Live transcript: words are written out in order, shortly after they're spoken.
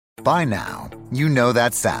By now, you know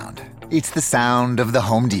that sound. It's the sound of the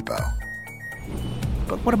Home Depot.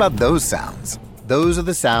 But what about those sounds? Those are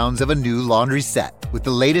the sounds of a new laundry set with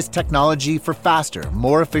the latest technology for faster,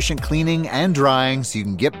 more efficient cleaning and drying so you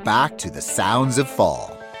can get back to the sounds of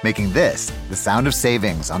fall. Making this the sound of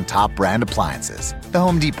savings on top brand appliances. The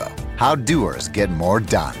Home Depot. How doers get more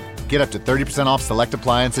done. Get up to 30% off select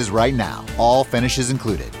appliances right now. All finishes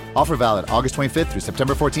included. Offer valid August 25th through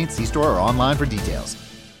September 14th. See store or online for details.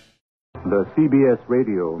 The CBS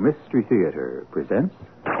Radio Mystery Theater presents...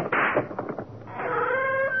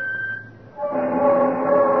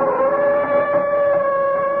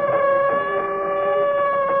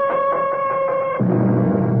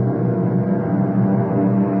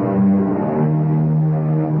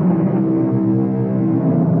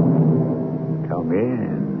 Come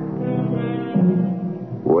in.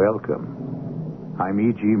 Welcome. I'm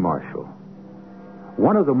E.G. Marshall.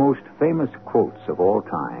 One of the most famous quotes of all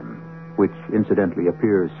time, which incidentally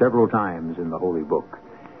appears several times in the Holy Book,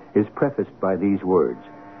 is prefaced by these words: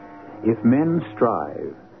 "If men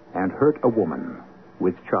strive and hurt a woman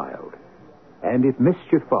with child, and if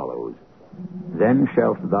mischief follows, then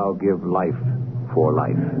shalt thou give life for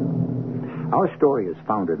life." Our story is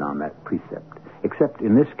founded on that precept, except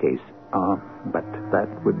in this case, but that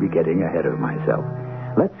would be getting ahead of myself.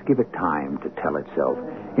 Let's give it time to tell itself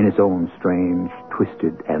in its own strange,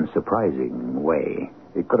 twisted, and surprising way.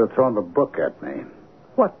 He could have thrown the book at me.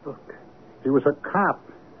 What book? He was a cop.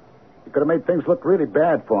 He could have made things look really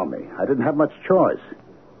bad for me. I didn't have much choice.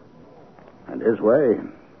 And his way,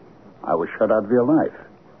 I was shut out of your life.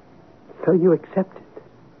 So you accepted?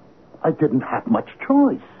 I didn't have much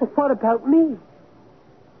choice. Well, what about me?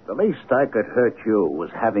 The least I could hurt you was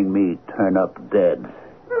having me turn up dead.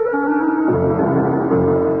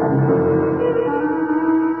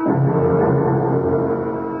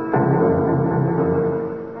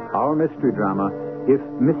 Our mystery drama, If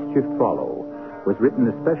Mischief Follow, was written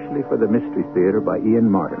especially for the Mystery Theater by Ian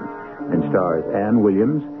Martin and stars Ann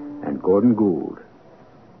Williams and Gordon Gould.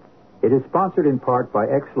 It is sponsored in part by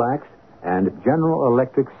X-Lax and General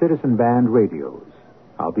Electric Citizen Band radios.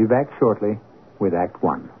 I'll be back shortly with Act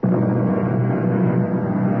One.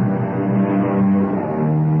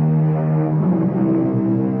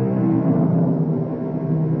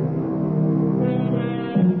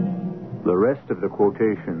 The rest of the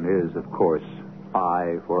quotation is, of course,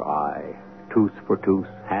 eye for eye, tooth for tooth,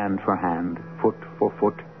 hand for hand, foot for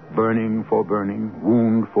foot, burning for burning,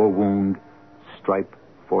 wound for wound, stripe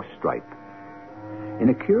for stripe. In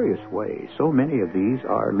a curious way, so many of these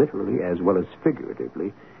are literally as well as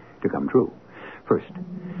figuratively to come true. First,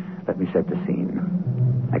 let me set the scene.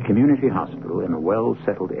 A community hospital in a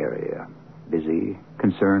well-settled area, busy,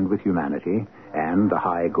 concerned with humanity, and the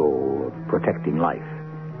high goal of protecting life.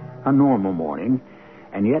 A normal morning,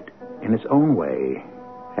 and yet, in its own way,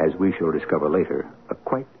 as we shall discover later, a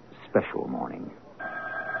quite special morning.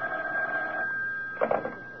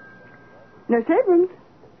 Nurse Abrams?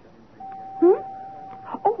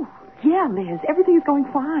 Oh, yeah, Liz. Everything's going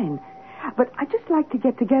fine. But I'd just like to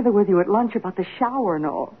get together with you at lunch about the shower and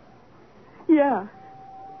all. Yeah.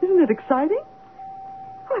 Isn't it exciting?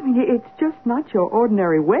 Well, I mean, it's just not your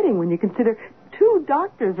ordinary wedding when you consider 2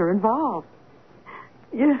 doctors are involved.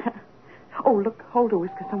 Yeah. Oh, look, hold her,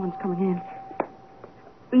 Whisker. Someone's coming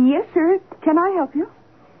in. Yes, sir. Can I help you?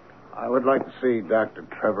 I would like to see Dr.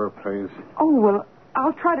 Trevor, please. Oh, well,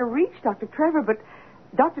 I'll try to reach Dr. Trevor, but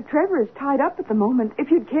Dr. Trevor is tied up at the moment.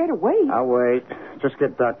 If you'd care to wait. I'll wait. Just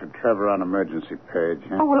get Dr. Trevor on emergency page.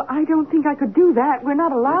 Huh? Oh, well, I don't think I could do that. We're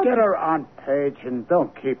not allowed Get to. her on page and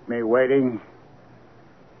don't keep me waiting.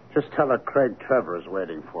 Just tell her Craig Trevor is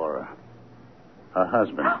waiting for her. Her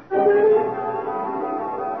husband.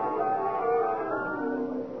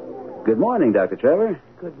 Good morning, Dr. Trevor.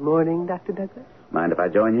 Good morning, Dr. Douglas. Mind if I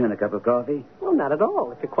join you in a cup of coffee? Well, not at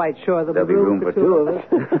all, if you're quite sure There'll be room for 2 of us.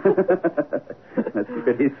 That's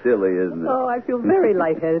pretty silly, isn't it? Oh, I feel very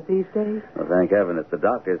lightheaded these days. Well, thank heaven it's the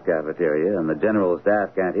doctor's cafeteria, and the general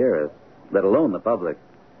staff can't hear us, let alone the public.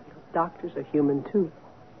 Doctors are human, too.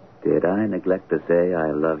 Did I neglect to say I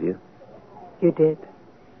love you? You did.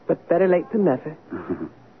 But better late than never.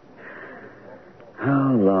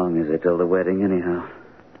 How long is it till the wedding, anyhow?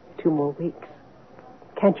 2 more weeks.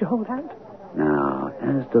 Can't you hold out? Now,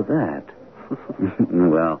 as to that...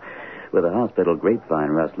 Well, with the hospital grapevine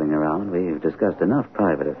rustling around, we've discussed enough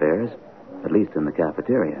private affairs, at least in the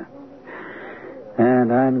cafeteria.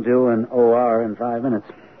 And I'm due an OR in 5 minutes.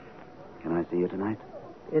 Can I see you tonight?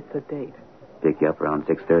 It's a date. Pick you up around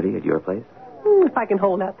 6:30 at your place? If I can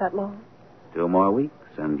hold out that long. 2 more weeks,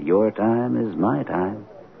 and your time is my time.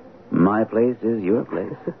 My place is your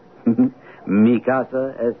place. Mi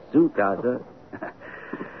casa es su casa.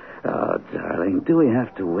 Oh, darling, do we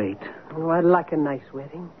have to wait? Oh, I'd like a nice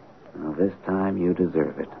wedding. Well, this time you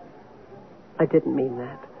deserve it. I didn't mean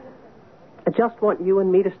that. I just want you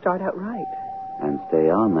and me to start out right. And stay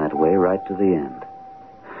on that way right to the end.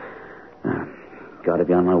 Gotta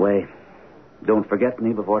be on my way. Don't forget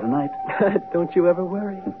me before tonight. Don't you ever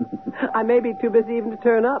worry. I may be too busy even to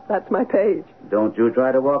turn up. That's my page. Don't you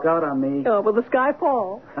try to walk out on me. Oh, will the sky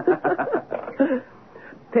fall?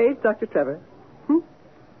 Page, Dr. Trevor.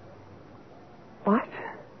 What?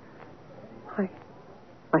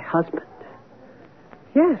 My husband?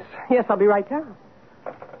 Yes, I'll be right down.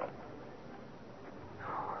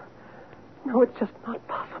 No, it's just not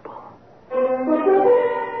possible.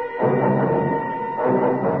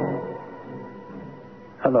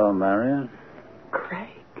 Hello, Marion.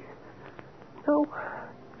 Craig? No,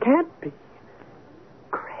 can't be.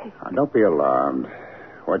 Craig. Don't be alarmed.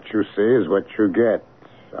 What you see is what you get.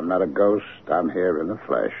 I'm not a ghost. I'm here in the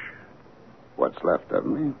flesh. What's left of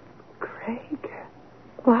me. Craig?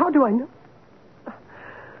 Well, how do I know?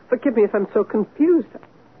 Forgive me if I'm so confused.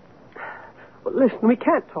 Well, listen, we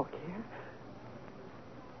can't talk here.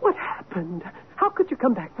 What happened? How could you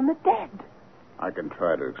come back from the dead? I can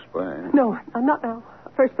try to explain. No, not now.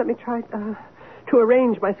 First, let me try to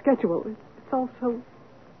arrange my schedule. It's also...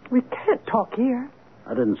 We can't talk here.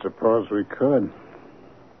 I didn't suppose we could.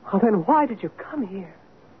 Well, then why did you come here?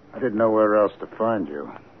 I didn't know where else to find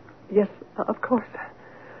you. Yes, of course.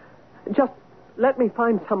 Just let me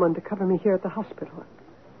find someone to cover me here at the hospital.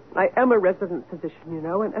 I am a resident physician, you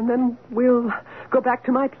know, and then we'll go back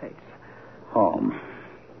to my place. Home.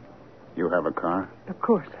 You have a car? Of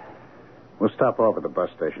course. We'll stop off at the bus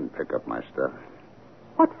station and pick up my stuff.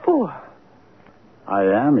 What for? I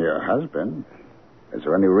am your husband. Is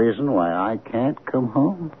there any reason why I can't come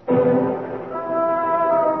home?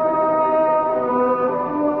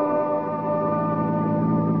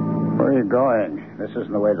 Where are you going? This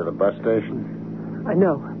isn't the way to the bus station. I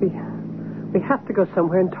know. We have to go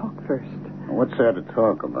somewhere and talk first. What's there to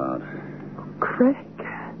talk about? Craig.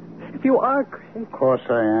 If you are Craig. Of course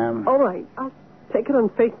I am. All right. I'll take it on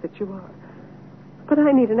faith that you are. But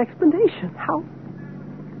I need an explanation. How?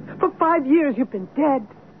 For 5 years you've been dead.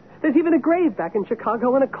 There's even a grave back in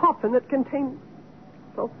Chicago and a coffin that contains...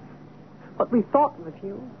 well, what we thought was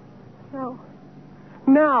you.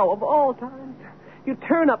 Now, of all times, you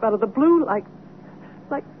turn up out of the blue like...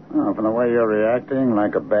 Oh, from the way you're reacting,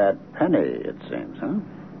 like a bad penny, it seems, huh?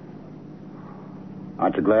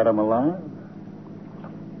 Aren't you glad I'm alive?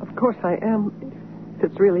 Of course I am, if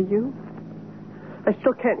it's really you. I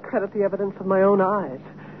still can't credit the evidence of my own eyes.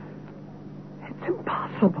 It's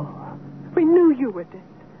impossible. We knew you were dead.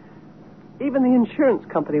 Even the insurance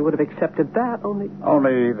company would have accepted that, only...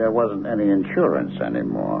 Only there wasn't any insurance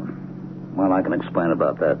anymore. Well, I can explain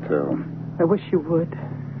about that, too. I wish you would.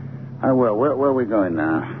 I will. Where are we going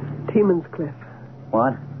now? Teeman's Cliff.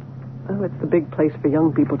 What? Oh, it's the big place for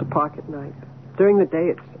young people to park at night. During the day,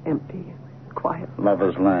 it's empty, quiet.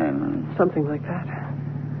 Lover's Lane. Something like that.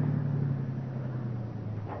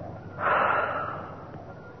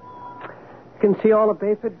 You can see all of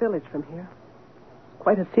Bayford Village from here.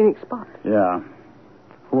 Quite a scenic spot. Yeah.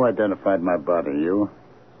 Who identified my body? You?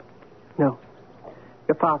 No.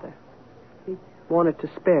 Your father. He wanted to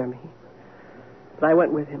spare me. But I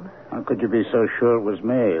went with him. How could you be so sure it was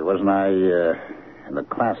me? Wasn't I, in the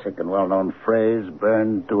classic and well-known phrase,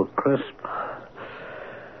 burned to a crisp?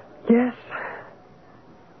 Yes.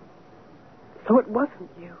 So it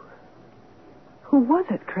wasn't you. Who was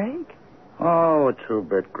it, Craig? Oh, a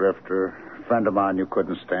two-bit grifter. A friend of mine you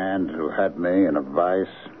couldn't stand who had me in a vice.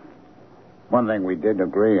 One thing we didn't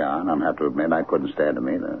agree on, I'll have to admit, I couldn't stand him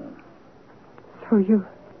either. So you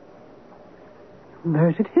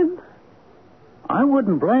murdered him? I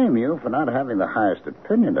wouldn't blame you for not having the highest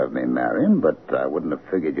opinion of me, Marion, but I wouldn't have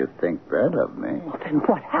figured you'd think that of me. Well, then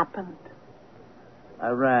what happened? I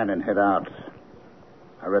ran and hid out.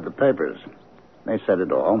 I read the papers. They said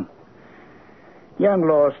it all. Young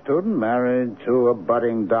law student married to a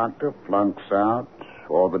budding doctor, flunks out,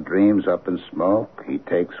 all the dreams up in smoke. He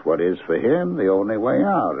takes what is for him the only way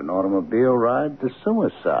out, an automobile ride to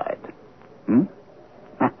suicide.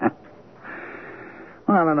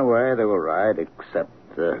 Well, in a way, they were right, except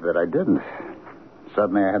that I didn't.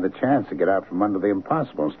 Suddenly I had the chance to get out from under the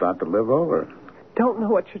impossible and start to live over. Don't know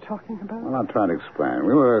what you're talking about. Well, I'll try to explain.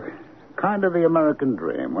 We were kind of the American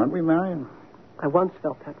dream, weren't we, Marion? I once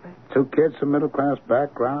felt that way. 2 kids from middle-class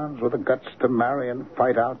backgrounds with the guts to marry and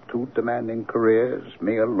fight out 2 demanding careers.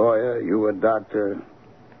 Me a lawyer, you a doctor.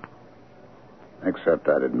 Except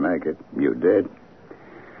I didn't make it. You did.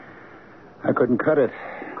 I couldn't cut it.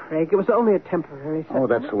 Craig. It was only a temporary setback. Oh,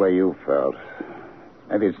 that's the way you felt.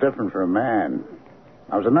 Maybe it's different for a man.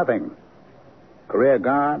 I was a nothing. Career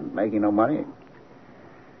gone, making no money.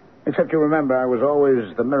 Except you remember, I was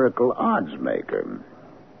always the miracle odds maker.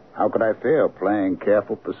 How could I fail playing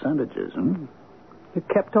careful percentages, You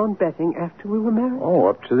kept on betting after we were married? Oh,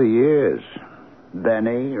 up to the years.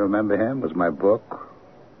 Benny, you remember him, was my book.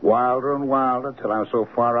 Wilder and wilder till I was so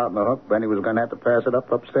far out in the hook, Benny was going to have to pass it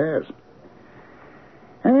up upstairs.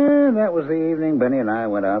 And that was the evening Benny and I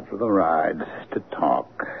went out for the ride to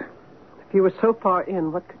talk. If you were so far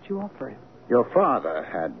in, what could you offer him? Your father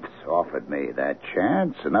had offered me that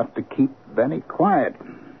chance, enough to keep Benny quiet.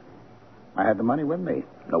 I had the money with me,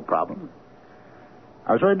 no problem.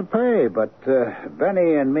 I was ready to pay, but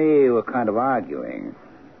Benny and me were kind of arguing.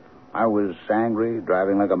 I was angry,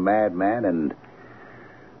 driving like a madman, and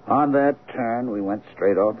on that turn, we went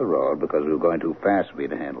straight off the road because we were going too fast for me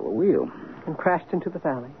to handle the wheel. And crashed into the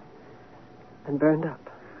valley. And burned up.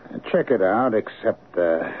 Check it out, except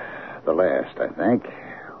the last, I think.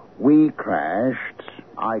 We crashed.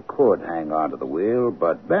 I could hang on to the wheel,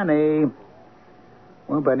 but Benny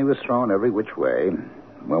was thrown every which way.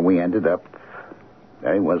 When we ended up,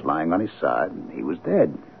 there he was lying on his side, and he was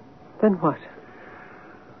dead. Then what?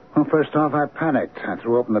 Well, first off, I panicked. I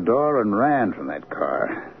threw open the door and ran from that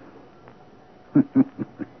car.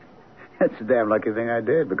 That's a damn lucky thing I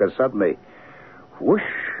did, because suddenly, whoosh,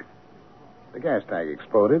 the gas tank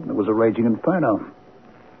exploded, and it was a raging inferno.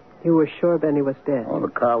 You were sure Benny was dead? Oh, the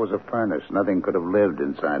car was a furnace. Nothing could have lived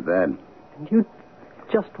inside that. And you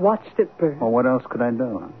just watched it burn? Well, what else could I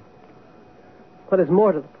do? What is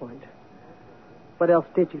more to the point, what else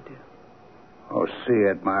did you do? Oh, see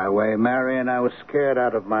it my way, Marion. I was scared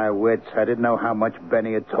out of my wits. I didn't know how much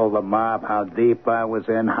Benny had told the mob, how deep I was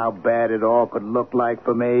in, how bad it all could look like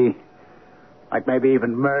for me. Like maybe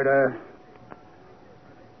even murder.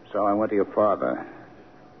 So I went to your father.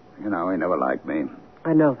 You know, he never liked me.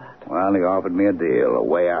 I know that. Well, he offered me a deal, a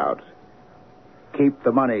way out. Keep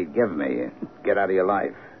the money, give me, get out of your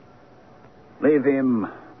life. Leave him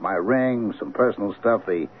my ring, some personal stuff,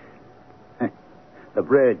 the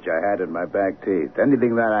bridge I had in my back teeth,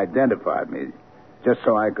 anything that identified me, just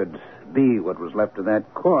so I could be what was left of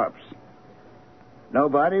that corpse.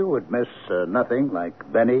 Nobody would miss nothing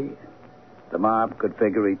like Benny. The mob could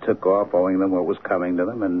figure he took off owing them what was coming to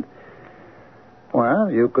them, and, well,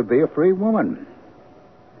 you could be a free woman.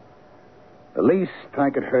 The least I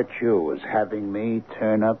could hurt you was having me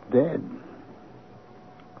turn up dead.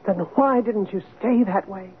 Then why didn't you stay that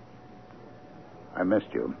way? I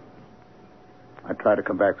missed you. I tried to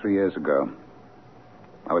come back 3 years ago.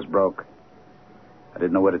 I was broke. I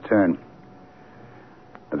didn't know where to turn.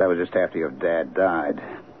 But that was just after your dad died.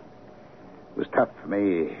 It was tough for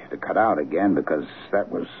me to cut out again because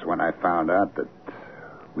that was when I found out that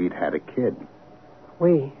we'd had a kid.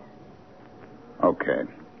 We? Okay.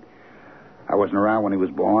 I wasn't around when he was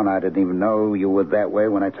born. I didn't even know you were that way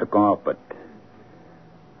when I took off, but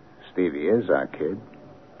Stevie is our kid,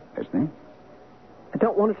 isn't he? I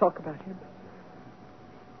don't want to talk about him.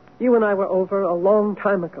 You and I were over a long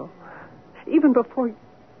time ago. Even before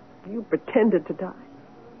you pretended to die.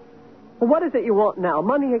 Well, what is it you want now?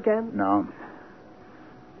 Money again? No.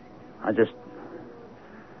 I just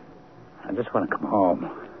want to come home.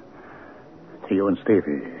 To you and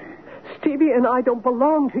Stevie. Stevie and I don't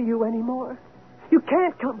belong to you anymore. You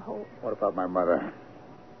can't come home. What about my mother?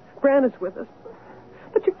 Gran is with us.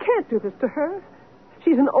 But you can't do this to her.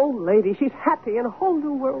 She's an old lady. She's happy in a whole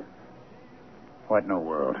new world. What new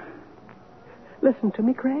world? Listen to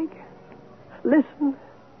me, Craig. Listen.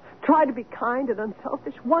 Try to be kind and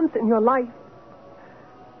unselfish once in your life.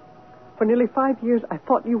 For nearly 5 years, I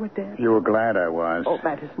thought you were dead. You were glad I was. Oh,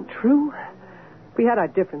 that isn't true. We had our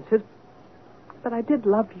differences, but I did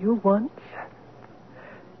love you once.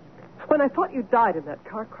 When I thought you died in that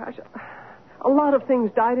car crash, a lot of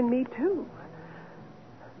things died in me, too.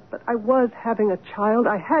 But I was having a child.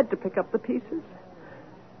 I had to pick up the pieces.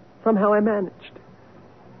 Somehow I managed.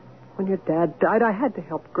 When your dad died, I had to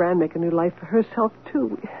help Gran make a new life for herself,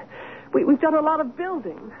 too. We've done a lot of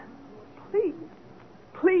building.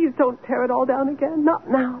 Please don't tear it all down again. Not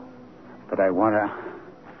now. But I want to...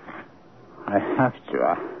 I have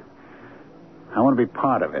to. I want to be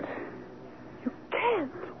part of it. You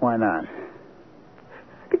can't. Why not?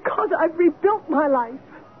 Because I've rebuilt my life.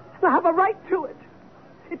 And I have a right to it.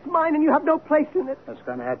 It's mine and you have no place in it. There's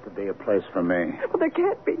going to have to be a place for me. Well, there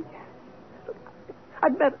can't be.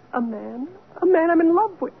 I've met a man I'm in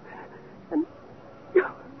love with. And you...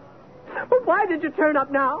 Well, why did you turn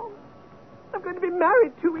up now? I'm going to be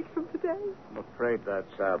married 2 weeks from today. I'm afraid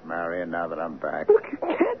that's out, Marion, now that I'm back. Look, you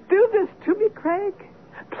can't do this to me, Craig.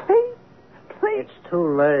 Please. It's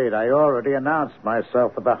too late. I already announced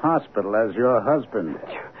myself at the hospital as your husband.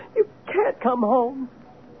 You can't come home.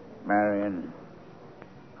 Marion,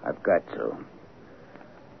 I've got to.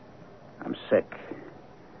 I'm sick.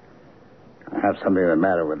 I have something the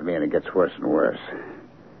matter with me, and it gets worse and worse.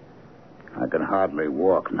 I can hardly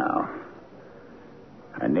walk now.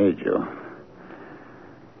 I need you.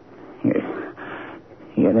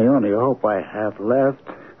 You're the only hope I have left.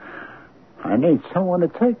 I need someone to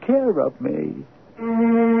take care of me.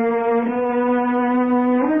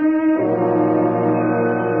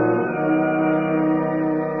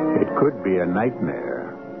 It could be a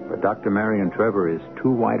nightmare, but Dr. Marion Trevor is too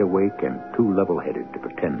wide awake and too level-headed to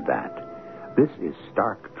pretend that. This is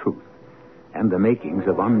stark truth and the makings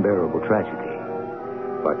of unbearable tragedy.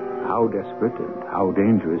 But how desperate and how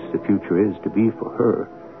dangerous the future is to be for her,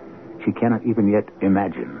 she cannot even yet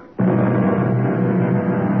imagine.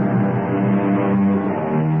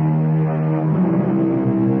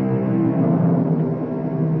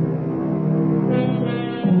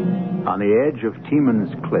 On the edge of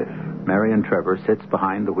Teeman's Cliff, Marion Trevor sits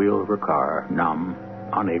behind the wheel of her car, numb,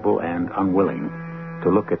 unable, and unwilling to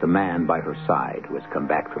look at the man by her side who has come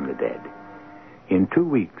back from the dead. In 2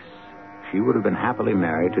 weeks, she would have been happily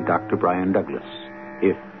married to Dr. Brian Douglas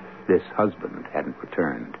if this husband hadn't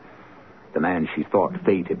returned. The man she thought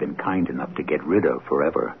fate had been kind enough to get rid of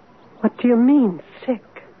forever. What do you mean, sick?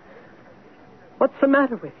 What's the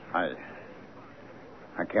matter with you?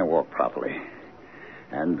 I can't walk properly.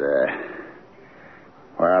 And,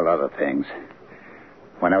 well, other things.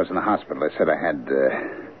 When I was in the hospital, they said I had,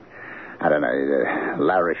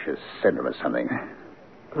 Larich's syndrome or something.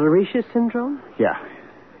 Larich's syndrome? Yeah,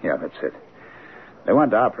 that's it. They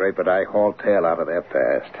wanted to operate, but I hauled tail out of there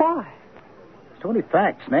fast. Why? Too many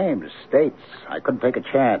facts, names, states. I couldn't take a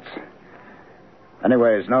chance.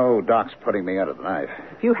 Anyways, no doc's putting me under the knife.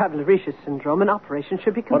 If you have Larich's syndrome, an operation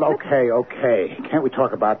should be considered. Well, okay. Can't we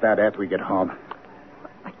talk about that after we get home?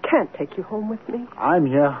 I can't take you home with me. I'm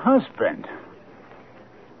your husband.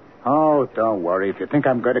 Oh, don't worry. If you think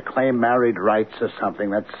I'm going to claim married rights or something,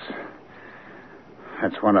 that's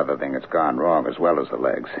one other thing that's gone wrong, as well as the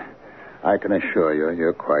legs. I can assure you,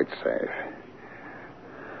 you're quite safe.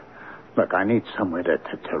 Look, I need somewhere to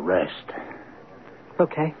rest.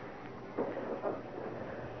 Okay.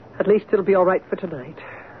 At least it'll be all right for tonight.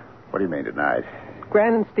 What do you mean tonight?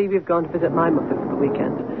 Gran and Stevie have gone to visit my mother for the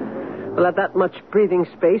weekend. We'll have that much breathing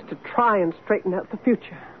space to try and straighten out the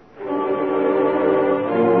future.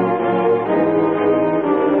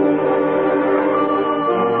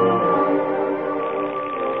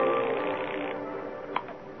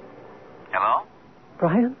 Hello?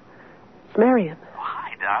 Brian? It's Marion. Oh,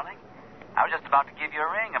 hi, darling. I was just about to give you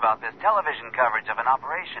a ring about this television coverage of an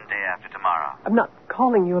operation day after tomorrow. I'm not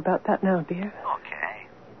calling you about that now, dear. Okay.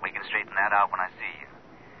 We can straighten that out when I see you.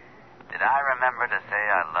 Did I remember to say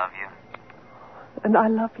I love you? And I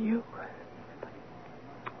love you.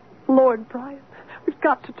 Lord, Brian, we've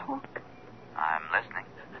got to talk. I'm listening.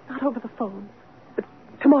 Not over the phone, but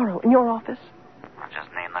tomorrow in your office. I'll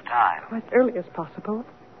just name the time. As early as possible.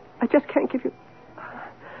 I just can't give you...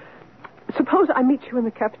 Suppose I meet you in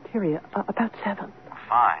the cafeteria about 7.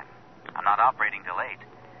 Fine. I'm not operating till 8.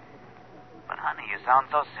 But, honey, you sound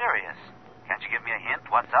so serious. Can't you give me a hint?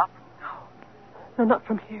 What's up? No, not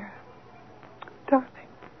from here. Darling,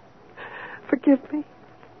 forgive me.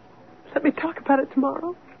 Let me talk about it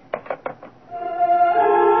tomorrow.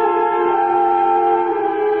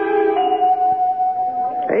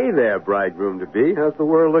 Hey there, bridegroom-to-be. How's the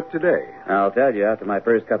world look today? I'll tell you after my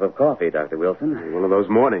first cup of coffee, Dr. Wilson. One of those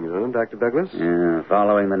mornings, huh, Dr. Douglas? Yeah,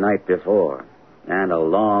 following the night before. And a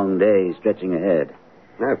long day stretching ahead.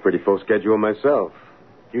 I have a pretty full schedule myself.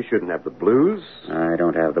 You shouldn't have the blues. I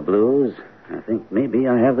don't have the blues. I think maybe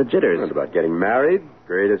I have the jitters. What about getting married?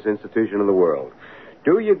 Greatest institution in the world.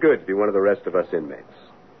 Do you good to be one of the rest of us inmates.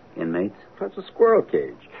 Inmates? That's a squirrel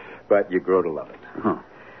cage, but you grow to love it. Oh.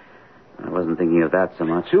 I wasn't thinking of that so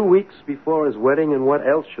much. 2 weeks before his wedding, and what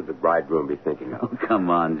else should the bridegroom be thinking of? Oh, come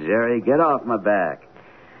on, Jerry. Get off my back.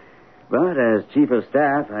 But as chief of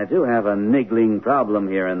staff, I do have a niggling problem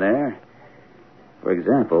here and there. For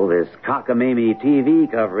example, this cockamamie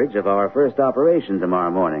TV coverage of our first operation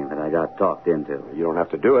tomorrow morning that I got talked into. You don't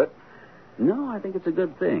have to do it. No, I think it's a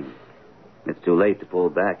good thing. It's too late to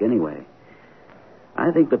pull back anyway.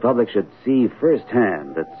 I think the public should see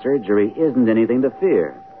firsthand that surgery isn't anything to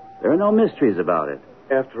fear. There are no mysteries about it.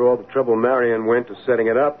 After all the trouble Marion went to setting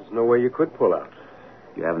it up, there's no way you could pull out.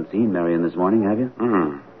 You haven't seen Marion this morning, have you?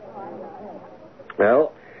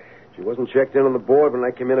 Well, she wasn't checked in on the board when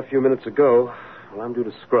I came in a few minutes ago. Well, I'm due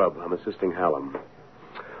to scrub. I'm assisting Hallam.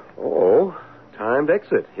 Oh, timed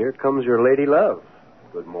exit. Here comes your lady love.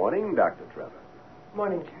 Good morning, Dr. Trevor.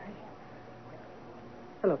 Morning, Jerry.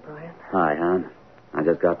 Hello, Brian. Hi, hon. I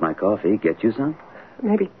just got my coffee. Get you some?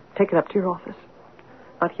 Maybe take it up to your office.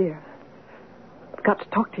 Not here. I've got to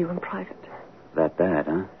talk to you in private. That bad,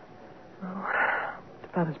 huh? Oh,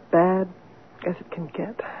 it's about as bad as it can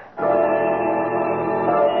get.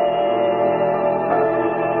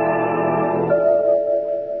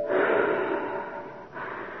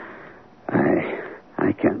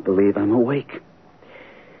 I can't believe I'm awake.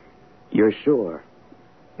 You're sure?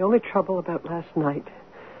 The only trouble about last night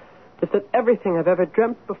is that everything I've ever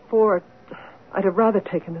dreamt before, I'd have rather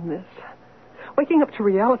taken than this. Waking up to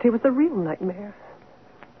reality was the real nightmare.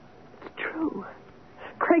 It's true.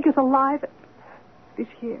 Craig is alive. He's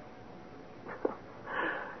here.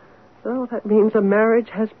 So that means a marriage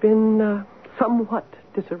has been somewhat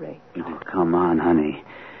disarranged. Oh, come on, honey.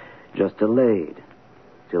 Just delayed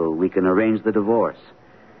till we can arrange the divorce.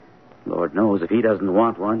 Lord knows if he doesn't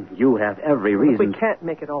want one, you have every reason. But we can't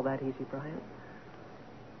make it all that easy, Brian.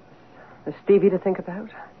 There's Stevie to think about.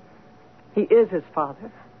 He is his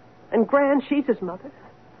father. And Gran, she's his mother.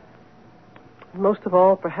 And most of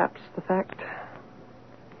all, perhaps, the fact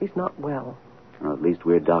he's not well. Well, at least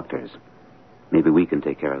we're doctors. Maybe we can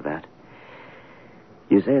take care of that.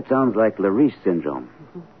 You say it sounds like Lariche syndrome.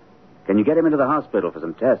 Mm-hmm. Can you get him into the hospital for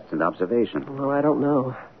some tests and observation? Oh, I don't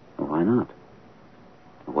know. Well, why not?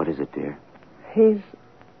 What is it, dear? He's...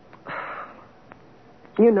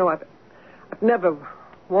 You know, I've never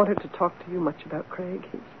wanted to talk to you much about Craig.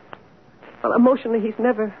 Well, emotionally, he's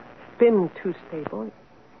never been too stable.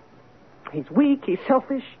 He's weak, he's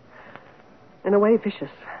selfish, in a way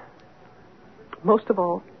vicious. Most of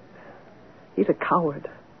all, he's a coward.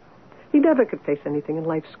 He never could face anything in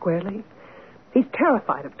life squarely. He's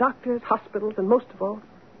terrified of doctors, hospitals, and most of all,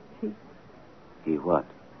 He what?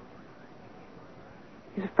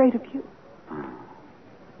 He's afraid of you.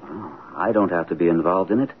 Well, I don't have to be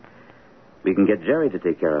involved in it. We can get Jerry to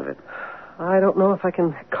take care of it. I don't know if I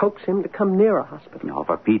can coax him to come near a hospital. No,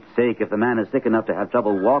 for Pete's sake, if the man is sick enough to have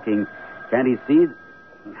trouble walking, can't he see?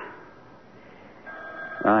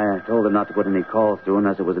 I told him not to put any calls through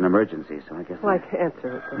unless it was an emergency, so I guess... Well, I'd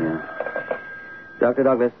answer it. Yeah. Dr.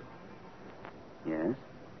 Douglas? Yes?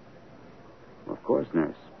 Well, of course,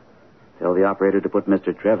 nurse. Tell the operator to put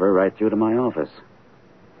Mr. Trevor right through to my office.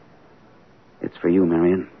 It's for you,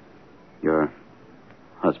 Marion. Your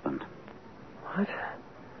husband. What?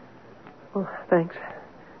 Oh, thanks.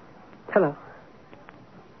 Hello.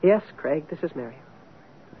 Yes, Craig, this is Mary.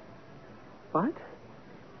 What?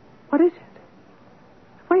 What is it?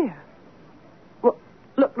 Where? Well,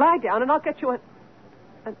 look, lie down and I'll get you a...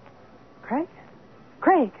 Craig?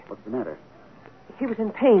 Craig! What's the matter? He was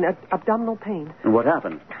in pain, abdominal pain. And what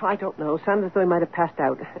happened? I don't know. Sounded as though he might have passed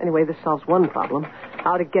out. Anyway, this solves one problem.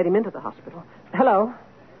 How to get him into the hospital. Hello.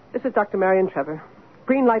 This is Dr. Marion Trevor.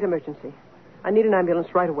 Green light emergency. I need an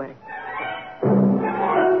ambulance right away.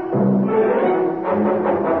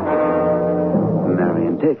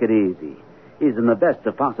 Marion, take it easy. He's in the best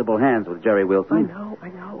of possible hands with Jerry Wilson. I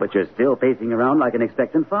know. But you're still pacing around like an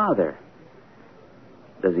expectant father.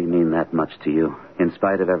 Does he mean that much to you, in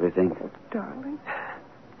spite of everything? Oh, darling.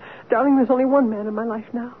 Darling, there's only one man in my life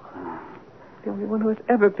now. The only one who has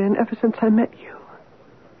ever been, ever since I met you.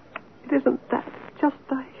 It isn't that. It's just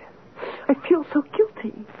I feel so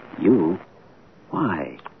guilty. You?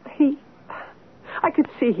 Why? I could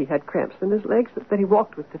see he had cramps in his legs, that he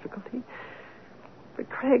walked with difficulty. But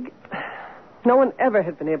Craig, no one ever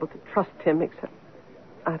had been able to trust him except,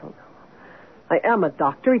 I don't know. I am a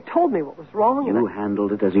doctor. He told me what was wrong. You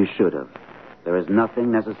handled it as you should have. There is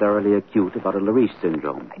nothing necessarily acute about a Lariche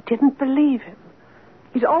syndrome. I didn't believe him.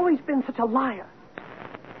 He's always been such a liar.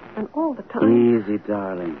 And all the time... Easy,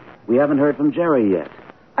 darling. We haven't heard from Jerry yet.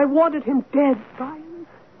 I wanted him dead, Brian.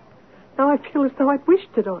 Now I feel as though I'd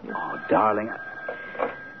wished it on him. Oh, darling.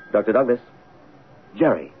 Dr. Douglas.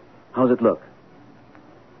 Jerry, how's it look?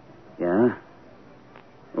 Yeah?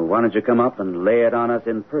 Well, why don't you come up and lay it on us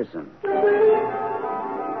in person?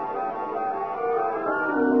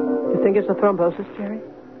 You think it's a thrombosis, Jerry?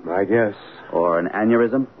 I guess. Or an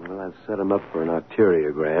aneurysm? Well, I've set him up for an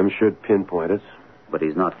arteriogram. Should pinpoint it. But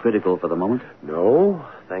he's not critical for the moment? No,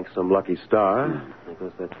 thanks some lucky star.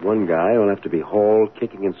 Because that's one guy who'll have to be hauled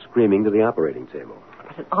kicking and screaming to the operating table.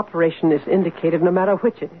 But an operation is indicated no matter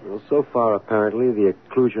which it is. Well, so far, apparently, the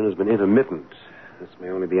occlusion has been intermittent. This may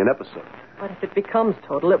only be an episode. But if it becomes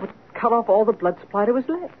total, it would cut off all the blood supply to his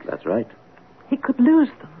legs. That's right. He could lose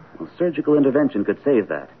them. Well, surgical intervention could save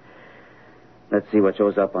that. Let's see what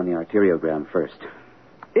shows up on the arteriogram first.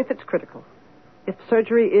 If it's critical, if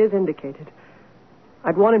surgery is indicated,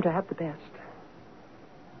 I'd want him to have the best.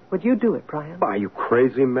 Would you do it, Brian? Are you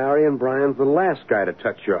crazy, Marion? Brian's the last guy to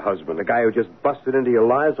touch your husband. The guy who just busted into your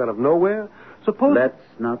lives out of nowhere? Suppose... Let's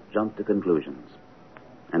not jump to conclusions.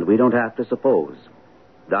 And we don't have to suppose.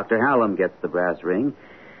 Dr. Hallam gets the brass ring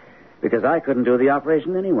because I couldn't do the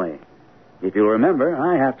operation anyway. If you'll remember,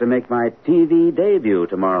 I have to make my TV debut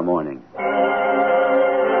tomorrow morning.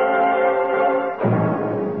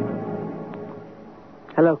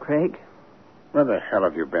 Hello, Craig. Where the hell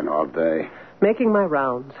have you been all day? Making my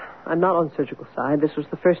rounds. I'm not on surgical side. This was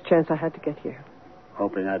the first chance I had to get here.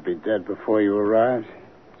 Hoping I'd be dead before you arrived?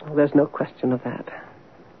 Oh, there's no question of that.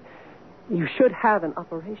 You should have an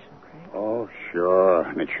operation, Craig. Oh, sure.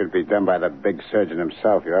 And it should be done by the big surgeon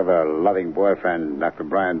himself, your other loving boyfriend, Dr.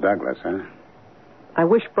 Brian Douglas, huh? I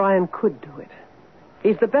wish Brian could do it.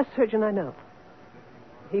 He's the best surgeon I know.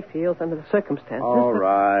 He feels under the circumstances. All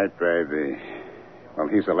right, baby. Well,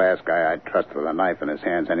 he's the last guy I'd trust with a knife in his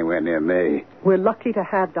hands anywhere near me. We're lucky to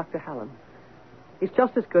have Dr. Hallam. He's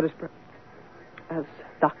just as good as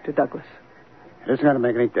Dr. Douglas. It isn't going to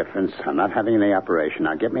make any difference. I'm not having any operation.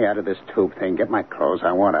 Now, get me out of this tube thing. Get my clothes.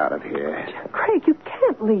 I want out of here. Craig, you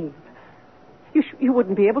can't leave. You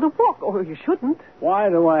wouldn't be able to walk, or you shouldn't. Why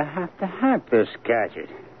do I have to have this gadget?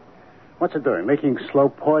 What's it doing? Leaking slow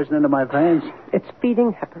poison into my veins? It's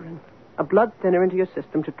feeding heparin, a blood thinner into your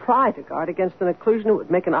system to try to guard against an occlusion that would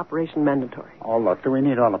make an operation mandatory. Oh, look, do we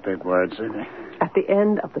need all the big words? At the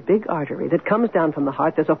end of the big artery that comes down from the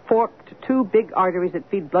heart, there's a fork to two big arteries that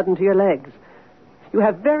feed blood into your legs. You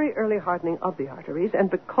have very early hardening of the arteries, and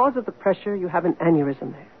because of the pressure, you have an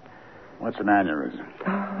aneurysm there. What's an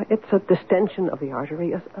aneurysm? It's a distension of the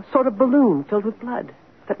artery, a sort of balloon filled with blood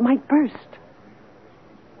that might burst.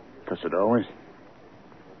 Does it always?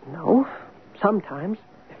 No. Sometimes,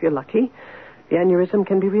 if you're lucky, the aneurysm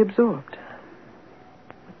can be reabsorbed.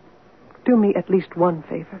 Do me at least one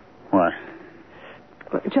favor. What?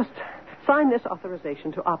 Just sign this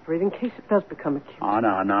authorization to operate in case it does become acute. Oh, no.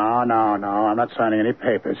 I'm not signing any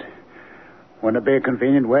papers. Wouldn't it be a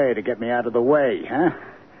convenient way to get me out of the way, huh?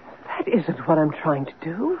 That isn't what I'm trying to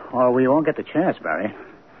do. Oh, we won't get the chance, Barry.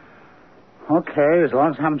 Okay, as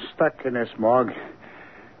long as I'm stuck in this morgue.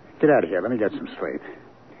 Get out of here. Let me get some sleep.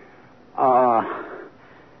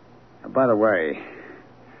 By the way,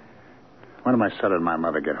 when do my son and my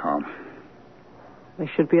mother get home? They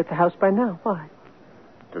should be at the house by now. Why?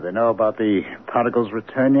 Do they know about the prodigal's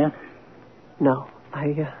return yet? No.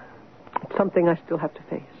 It's something I still have to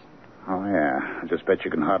face. Oh, yeah. I just bet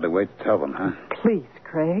you can hardly wait to tell them, huh? Please,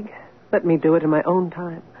 Craig. Let me do it in my own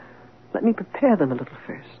time. Let me prepare them a little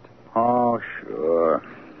first. Oh, sure.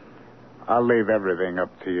 I'll leave everything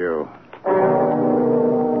up to you.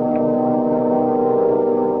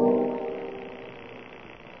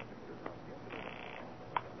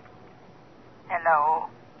 Hello?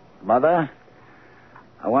 Mother,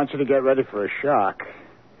 I want you to get ready for a shock.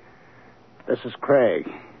 This is Craig.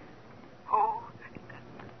 Who?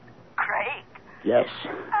 Craig? Yes.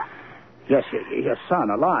 Yes, your son,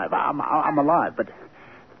 alive. I'm alive, but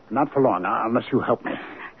not for long, unless you help me.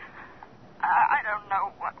 I don't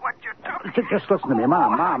know what you're talking Just listen to me,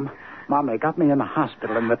 Mom. Mom, they got me in the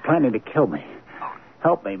hospital, and they're planning to kill me.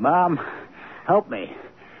 Help me, Mom. Help me.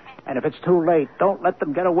 And if it's too late, don't let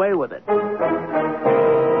them get away with it.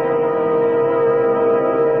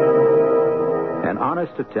 An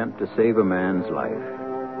honest attempt to save a man's life,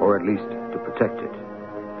 or at least to protect it,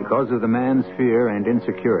 because of the man's fear and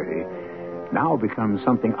insecurity, now becomes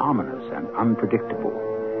something ominous and unpredictable.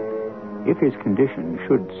 If his condition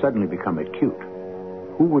should suddenly become acute,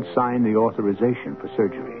 who would sign the authorization for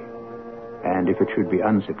surgery? And if it should be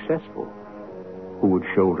unsuccessful, who would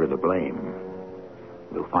shoulder the blame?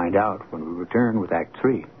 We'll find out when we return with Act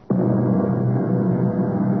 3.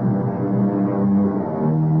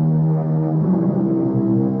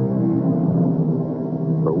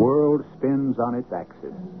 The world spins on its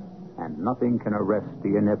axis, and nothing can arrest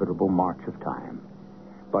the inevitable march of time.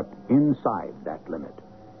 But inside that limit,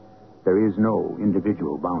 there is no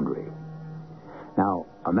individual boundary. Now,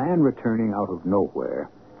 a man returning out of nowhere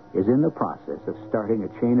is in the process of starting a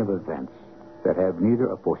chain of events that have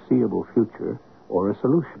neither a foreseeable future or a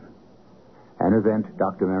solution. An event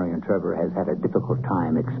Dr. Marion Trevor has had a difficult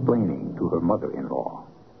time explaining to her mother-in-law.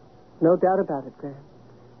 No doubt about it, Graham.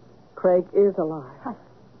 Craig is alive. I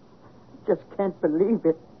just can't believe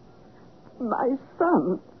it. My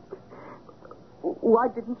son. Why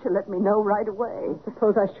didn't you let me know right away? I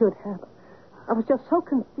suppose I should have. I was just so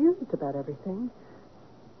confused about everything.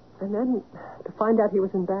 And then to find out he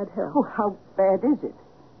was in bad health. Oh, how bad is it?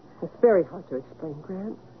 It's very hard to explain,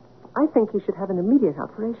 Grant. I think he should have an immediate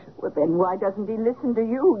operation. Well, then why doesn't he listen to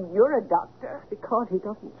you? You're a doctor. Because he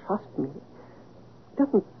doesn't trust me. He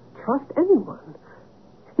doesn't trust anyone.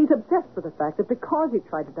 He's obsessed with the fact that because he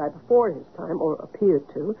tried to die before his time, or appeared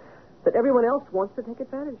to, that everyone else wants to take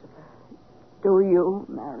advantage of that. Do you,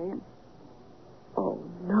 Marion? Oh,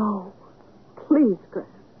 no. Please, Grant.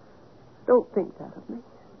 Don't think that of me.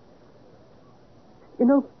 You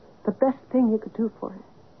know, the best thing you could do for him.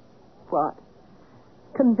 What?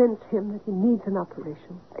 Convince him that he needs an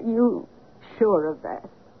operation. Are you sure of that?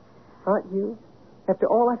 Aren't you? After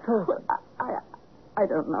all I told you. I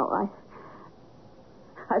don't know.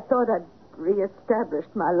 I thought I'd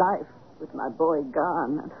reestablished my life with my boy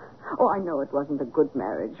gone. Oh, I know it wasn't a good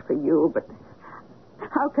marriage for you, but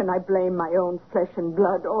how can I blame my own flesh and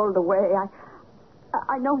blood all the way?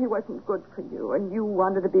 I know he wasn't good for you, and you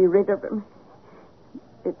wanted to be rid of him.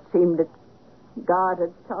 It seemed that God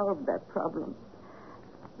had solved that problem.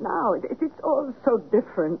 Now, it's all so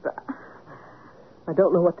different. I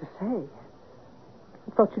don't know what to say.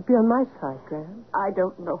 I thought you'd be on my side, Graham. I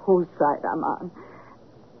don't know whose side I'm on.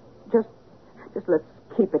 Just let's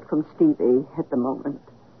keep it from Stevie at the moment.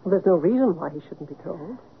 Well, there's no reason why he shouldn't be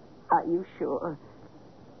told. Are you sure?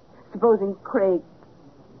 Supposing Craig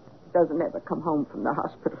doesn't ever come home from the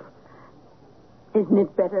hospital. Isn't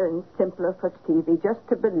it better and simpler for Stevie just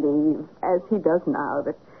to believe, as he does now,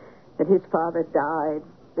 that his father died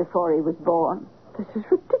before he was born? This is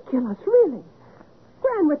ridiculous, really.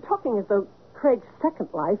 Gran, we're talking as though Craig's second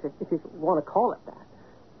life, if you want to call it that,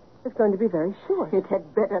 is going to be very short. It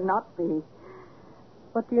had better not be.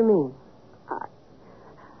 What do you mean?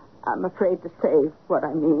 I'm afraid to say what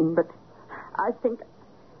I mean, but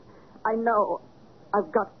I know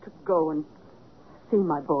I've got to go and see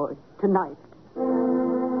my boy tonight.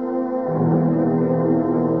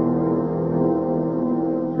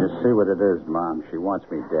 You see what it is, Mom. She wants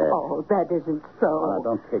me dead. Oh, that isn't so. Oh, now,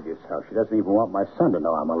 don't kid yourself. She doesn't even want my son to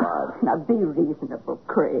know I'm alive. Now, be reasonable,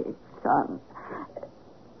 Craig, son.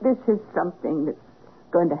 This is something that's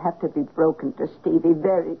going to have to be broken to Stevie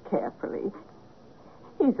very carefully.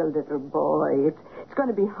 He's a little boy. It's going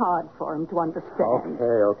to be hard for him to understand.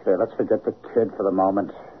 Okay. Let's forget the kid for the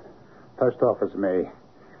moment. First off is me.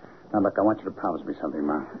 Now, look, I want you to promise me something,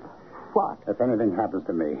 Mom. What? If anything happens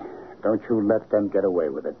to me, don't you let them get away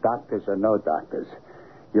with it. Doctors or no doctors.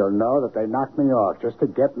 You'll know that they knocked me off just to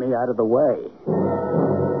get me out of the way.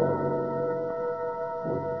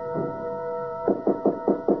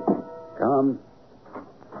 Come.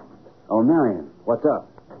 Oh, Marion, what's up?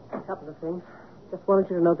 A couple of things. Just wanted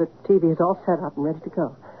you to know that TV is all set up and ready to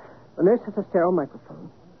go. The nurse has a sterile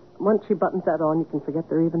microphone. Once she buttons that on, you can forget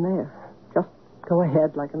they're even there. Just go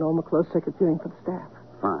ahead like a normal closed-circuit viewing for the staff.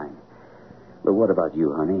 Fine. But what about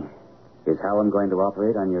you, honey? Is Hallam going to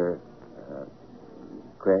operate on your,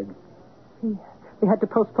 Craig? He had to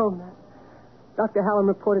postpone that. Dr. Hallam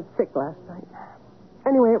reported sick last night.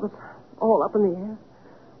 Anyway, it was all up in the air.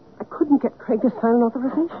 I couldn't get Craig to sign an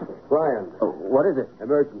authorization. Brian. Oh, what is it?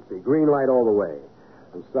 Emergency. Green light all the way.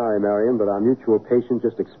 I'm sorry, Marion, but our mutual patient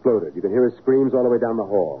just exploded. You can hear his screams all the way down the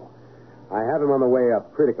hall. I have him on the way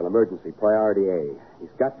up. Critical emergency. Priority A.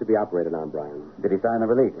 He's got to be operated on, Brian. Did he sign the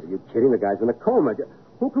release? Are you kidding? The guy's in a coma.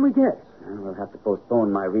 Who can we get? We'll have to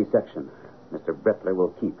postpone my resection. Mr. Brettler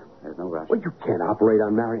will keep. There's no rush. Well, you can't operate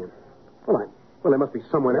on Marion. Well, there must be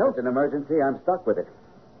someone If else. it's an emergency, I'm stuck with it.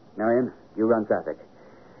 Marion, you run traffic.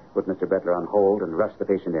 Put Mr. Brettler on hold and rush the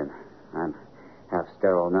patient in. I'm half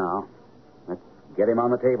sterile now. Let's get him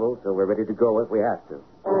on the table so we're ready to go if we have to.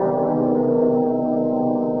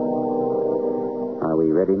 Are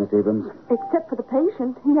we ready, Miss Abrams? Except for the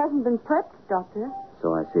patient. He hasn't been prepped, Doctor.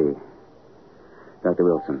 So I see. Dr.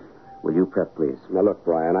 Wilson, will you prep, please? Now, look,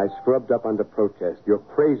 Brian, I scrubbed up under protest. You're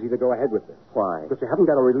crazy to go ahead with this. Why? Because you haven't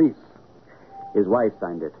got a release. His wife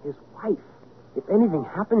signed it. His wife? If anything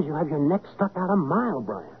happens, you'll have your neck stuck out a mile,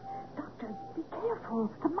 Brian. Doctor, be careful.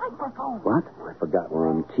 The microphone. What? I forgot we're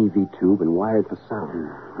on TV tube and wired for sound.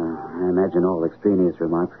 I imagine all extraneous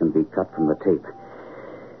remarks can be cut from the tape.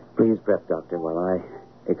 Please prep, Doctor, while I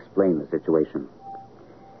explain the situation.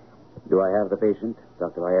 Do I have the patient,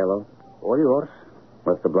 Dr. Aiello? All yours.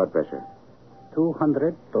 What's the blood pressure?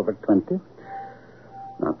 200/20.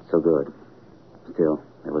 Not so good. Still,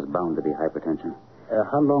 there was bound to be hypertension.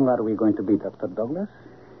 How long are we going to be, Dr. Douglas?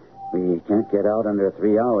 We can't get out under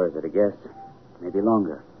 3 hours at a guess. Maybe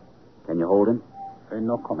longer. Can you hold him?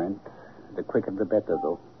 No comment. The quicker the better,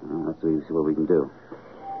 though. Well, let's see what we can do.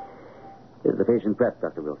 Is the patient prepped,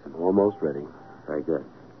 Dr. Wilson? Almost ready. Very good.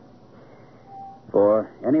 For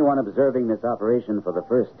anyone observing this operation for the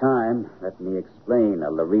first time, let me explain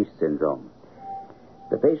a Lariche syndrome.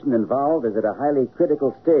 The patient involved is at a highly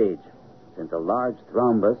critical stage, since a large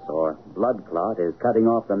thrombus or blood clot is cutting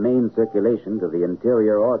off the main circulation to the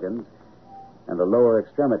interior organs and the lower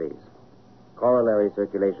extremities. Corollary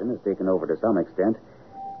circulation is taken over to some extent,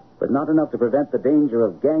 but not enough to prevent the danger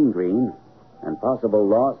of gangrene and possible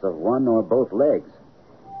loss of one or both legs.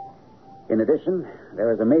 In addition,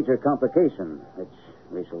 there is a major complication, which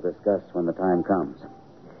we shall discuss when the time comes.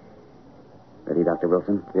 Ready, Dr.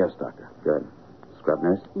 Wilson? Yes, Doctor. Good. Scrub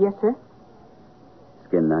nurse? Yes, sir.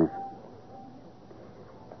 Skin knife.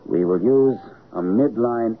 We will use a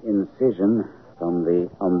midline incision from the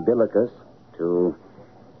umbilicus to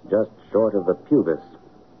just short of the pubis.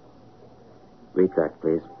 Retract,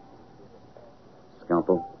 please.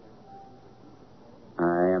 Scalpel.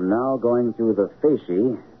 I am now going through the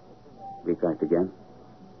fasciae. Retract again.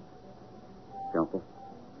 Scalpel.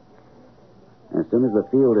 As soon as the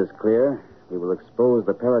field is clear, we will expose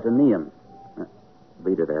the peritoneum.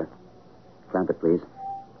 Bleeder there. Clamp it, please.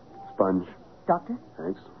 Sponge. Doctor?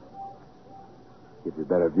 Thanks. Give you a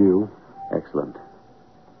better view. Excellent.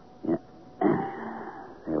 Yeah.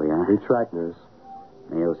 There we are. Retract, nurse.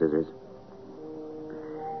 Nail scissors.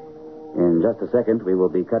 In just a second, we will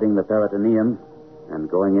be cutting the peritoneum and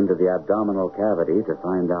going into the abdominal cavity to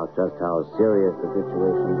find out just how serious the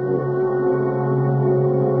situation is.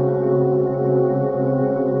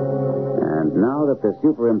 And now that the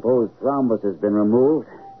superimposed thrombus has been removed,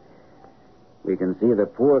 we can see the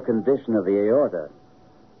poor condition of the aorta.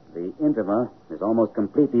 The intima is almost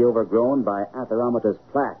completely overgrown by atheromatous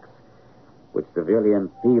plaques, which severely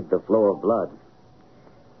impede the flow of blood.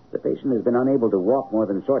 The patient has been unable to walk more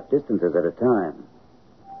than short distances at a time.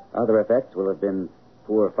 Other effects will have been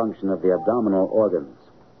poor function of the abdominal organs,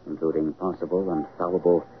 including possible and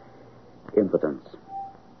probable impotence.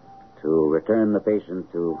 To return the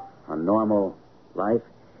patient to a normal life,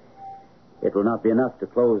 it will not be enough to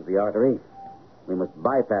close the artery. We must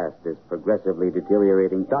bypass this progressively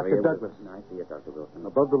deteriorating area. Dr. Douglas. I see it, Dr. Wilson.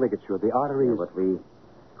 Above the ligature, the artery is... What we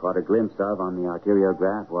caught a glimpse of on the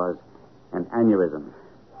arteriograph was an aneurysm.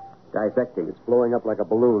 Dissecting. It's blowing up like a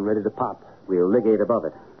balloon, ready to pop. We'll ligate above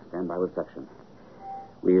it. Stand by with suction.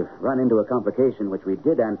 We've run into a complication which we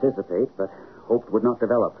did anticipate, but hoped would not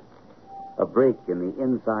develop. A break in the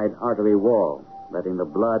inside artery wall, letting the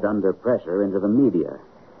blood under pressure into the media.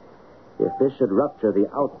 If this should rupture the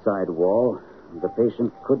outside wall, the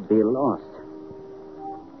patient could be lost.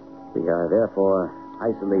 We are therefore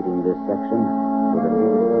isolating this section with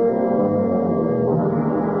a...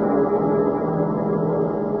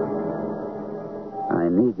 I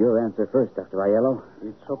need your answer first, Dr. Aiello.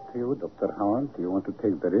 It's up to you, Dr. Howard. Do you want to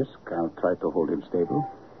take the risk? I'll try to hold him stable.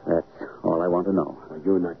 That's all I want to know. Well,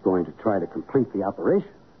 you're not going to try to complete the operation.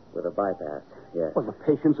 With a bypass, yes. Well, the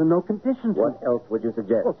patient's in no condition to... What else would you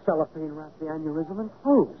suggest? Well, cellophane wrap the aneurysm and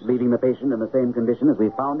close. Leaving the patient in the same condition as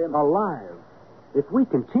we found him? Alive. If we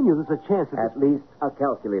continue, there's a chance that... At least a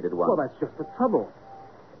calculated one. Well, that's just the trouble.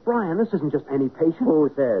 Brian, this isn't just any patient.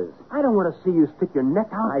 Who says? I don't want to see you stick your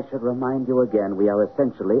neck out. I should remind you again, we are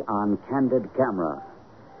essentially on candid camera.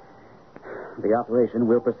 The operation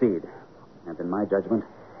will proceed. And in my judgment,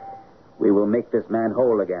 we will make this man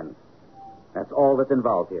whole again. That's all that's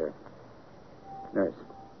involved here. Nurse,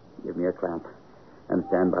 give me a clamp and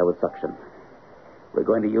stand by with suction. We're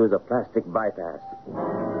going to use a plastic bypass.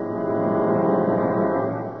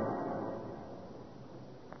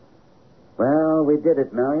 Well, we did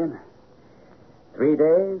it, Marion. 3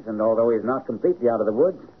 days, and although he's not completely out of the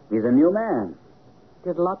woods, he's a new man.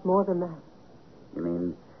 Did a lot more than that. You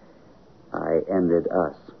mean I ended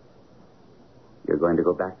us? You're going to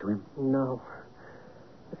go back to him? No.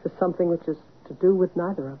 This is something which is to do with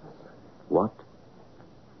neither of us. What?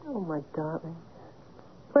 Oh, my darling.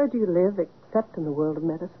 Where do you live except in the world of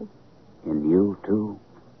medicine? In you, too?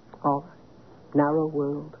 All right. Narrow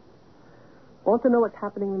world. Want to know what's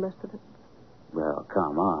happening the rest of it? Well,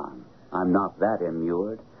 come on. I'm not that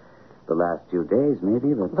immured. The last few days,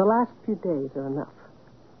 maybe, but... The last few days are enough.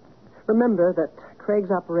 Remember that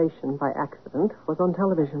Craig's operation by accident was on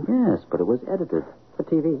television. Yes, but it was edited. For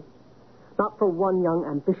TV. Not for one young,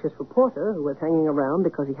 ambitious reporter who was hanging around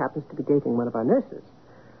because he happens to be dating one of our nurses.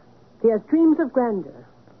 He has dreams of grandeur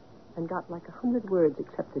and got like 100 words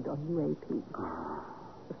accepted on UAP.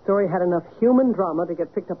 The story had enough human drama to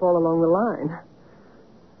get picked up all along the line.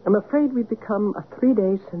 I'm afraid we've become a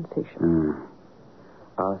 3-day sensation.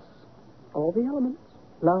 Us? All the elements.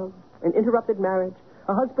 Love, an interrupted marriage,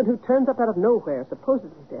 a husband who turns up out of nowhere,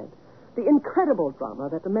 supposedly dead. The incredible drama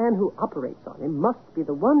that the man who operates on him must be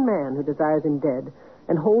the one man who desires him dead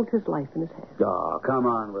and holds his life in his hands. Oh, come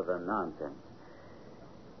on with the nonsense.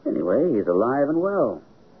 Anyway, he's alive and well,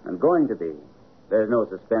 and going to be. There's no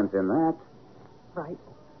suspense in that. Right.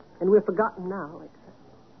 And we're forgotten now,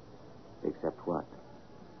 except... Except what?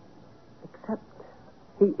 Except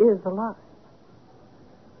he is alive.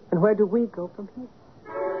 And where do we go from here?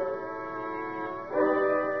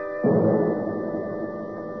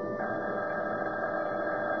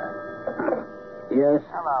 Yes?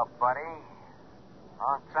 Hello, buddy.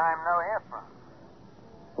 Long time no hear from.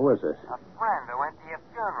 Who is this? A friend who went to your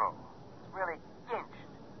funeral. He's really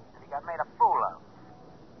ginched, and he got made a fool of.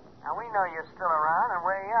 Now, we know you're still around and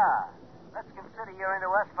where you are. Let's consider you're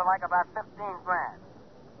into us for like about 15 grand.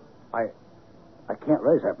 I can't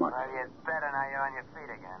raise that much. Well, you'd better now you're on your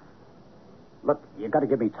feet again. Look, you got to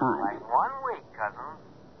give me time. Like 1 week, cousin.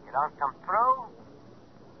 You don't come through,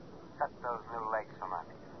 cut those new legs from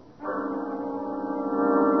under you.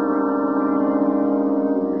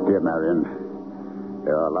 Dear Marion,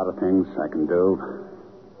 there are a lot of things I can do.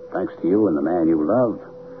 Thanks to you and the man you love,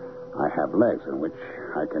 I have legs in which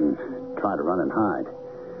I can try to run and hide.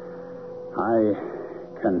 I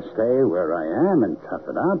can stay where I am and tough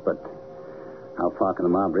it out, but how far can the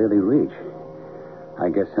mob really reach? I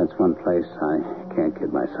guess that's one place I can't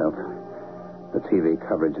kid myself. The TV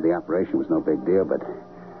coverage of the operation was no big deal, but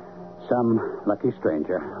some lucky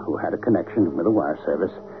stranger who had a connection with the wire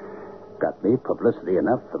service got me publicity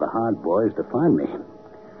enough for the hard boys to find me.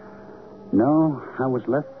 No, I was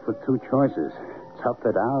left with two choices. Tough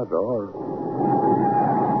it out or...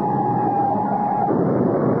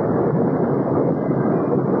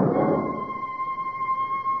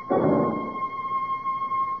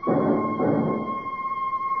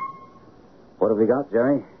 What have we got,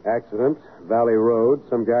 Jerry? Accident, Valley Road.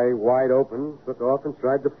 Some guy wide open took off and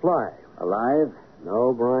tried to fly. Alive?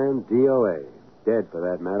 No, Brian, DOA. Dead, for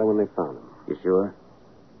that matter, when they found him. You sure?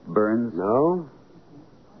 Burns? No.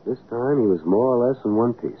 This time he was more or less in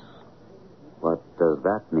one piece. What does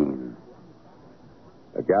that mean?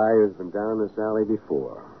 A guy who's been down this alley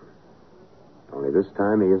before. Only this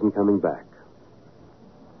time he isn't coming back.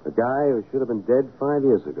 A guy who should have been dead 5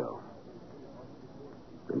 years ago.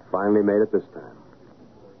 And finally made it this time.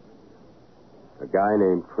 A guy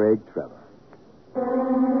named Craig Trevor.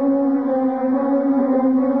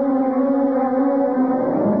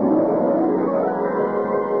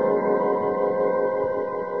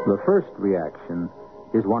 The first reaction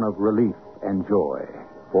is one of relief and joy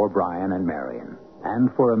for Brian and Marion, and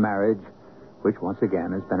for a marriage which once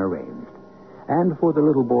again has been arranged, and for the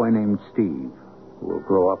little boy named Steve, who will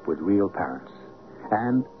grow up with real parents,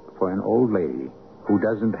 and for an old lady who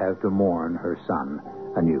doesn't have to mourn her son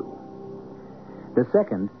anew. The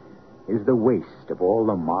second is the waste of all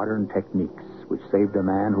the modern techniques which saved a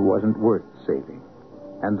man who wasn't worth saving.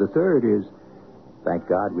 And the third is, thank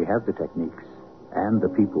God we have the techniques and the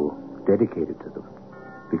people dedicated to them,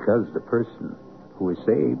 because the person who is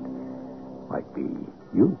saved might be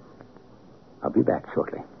you. I'll be back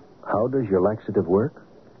shortly. How does your laxative work?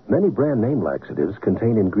 Many brand name laxatives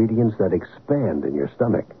contain ingredients that expand in your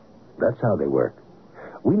stomach. That's how they work.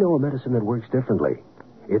 We know a medicine that works differently.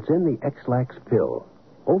 It's in the X-Lax pill.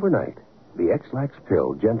 Overnight, the X-Lax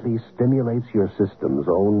pill gently stimulates your system's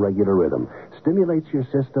own regular rhythm. Stimulates your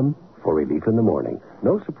system for relief in the morning.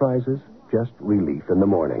 No surprises, just relief in the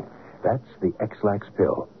morning. That's the X-Lax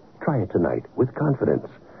pill. Try it tonight with confidence.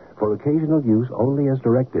 For occasional use only as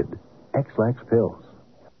directed. X-Lax pills.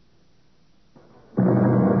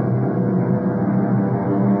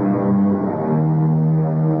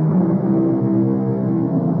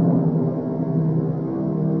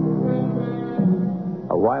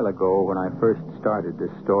 A while ago, when I first started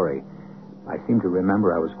this story, I seem to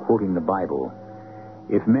remember I was quoting the Bible.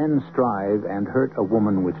 If men strive and hurt a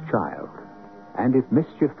woman with child, and if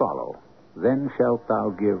mischief follow, then shalt thou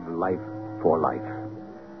give life for life.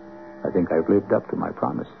 I think I've lived up to my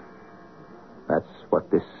promise. That's what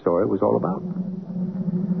this story was all about.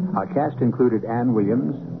 Our cast included Ann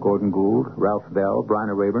Williams, Gordon Gould, Ralph Bell,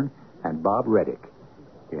 Bryna Rayburn, and Bob Reddick.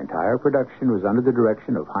 The entire production was under the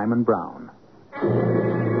direction of Hyman Brown.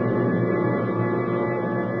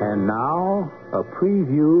 And now, a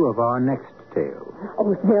preview of our next tale.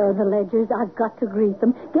 Oh, there are the ledgers. I've got to greet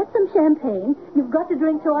them. Get some champagne. You've got to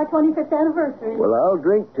drink to our 25th anniversary. Well, I'll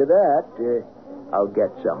drink to that. I'll get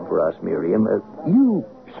some for us, Miriam. You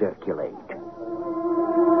circulate.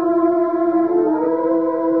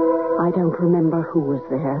 I don't remember who was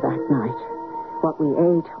there that night, what we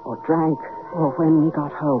ate or drank, or when we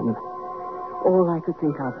got home. All I could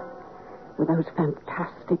think of were those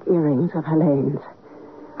fantastic earrings of Helene's.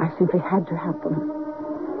 I simply had to have them.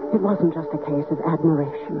 It wasn't just a case of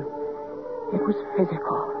admiration. It was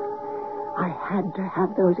physical. I had to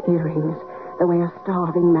have those earrings the way a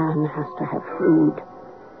starving man has to have food.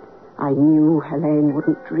 I knew Helene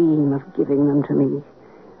wouldn't dream of giving them to me,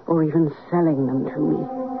 or even selling them to me.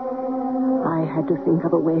 I had to think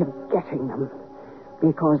of a way of getting them,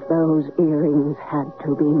 because those earrings had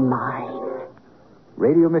to be mine.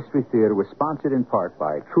 Radio Mystery Theater was sponsored in part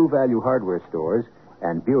by True Value Hardware Stores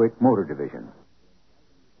and Buick Motor Division.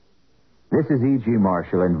 This is E.G.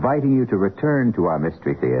 Marshall inviting you to return to our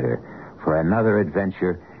Mystery Theater for another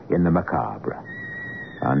adventure in the macabre.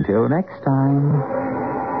 Until next time,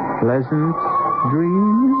 pleasant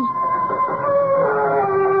dreams.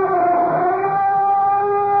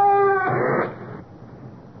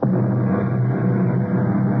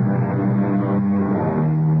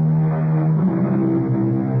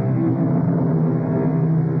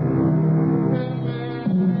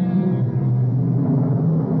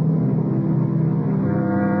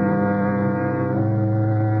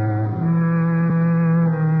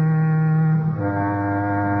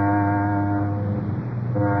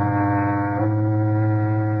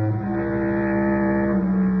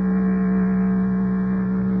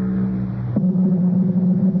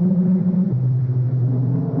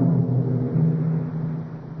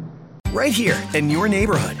 Right here in your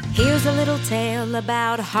neighborhood. Here's a little tale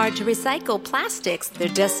about hard-to-recycle plastics. Their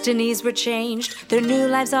destinies were changed. Their new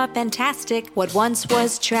lives are fantastic. What once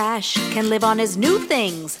was trash can live on as new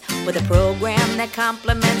things with a program that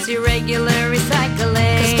complements your regular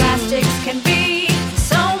recycling. 'Cause plastics can be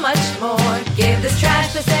so much more. Give this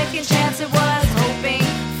trash the second chance it was hoping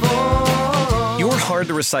for. Your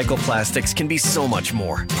hard-to-recycle plastics can be so much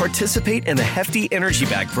more. Participate in the Hefty Energy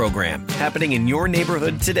Bag program happening in your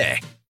neighborhood today.